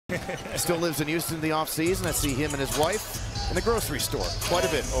Still lives in Houston in the off-season. I see him and his wife in the grocery store quite a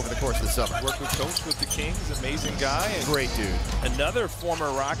bit over the course of the summer. Worked with Coach with the Kings, amazing guy. And great dude. Another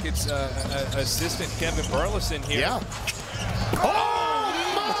former Rockets assistant, Kevin Burleson here. Yeah. Oh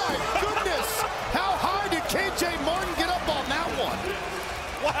my goodness! How high did KJ Martin get up on that one?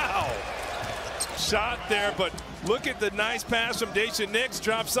 Wow. Shot there, but look at the nice pass from Daishen Nix.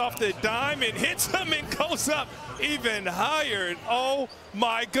 Drops off the dime and hits him and goes up even higher. And oh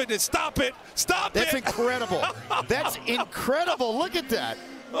my goodness, stop it, stop That's it. That's incredible. That's incredible. Look at that.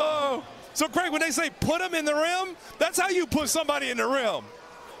 Oh, so Craig, when they say put him in the rim, that's how you put somebody in the rim.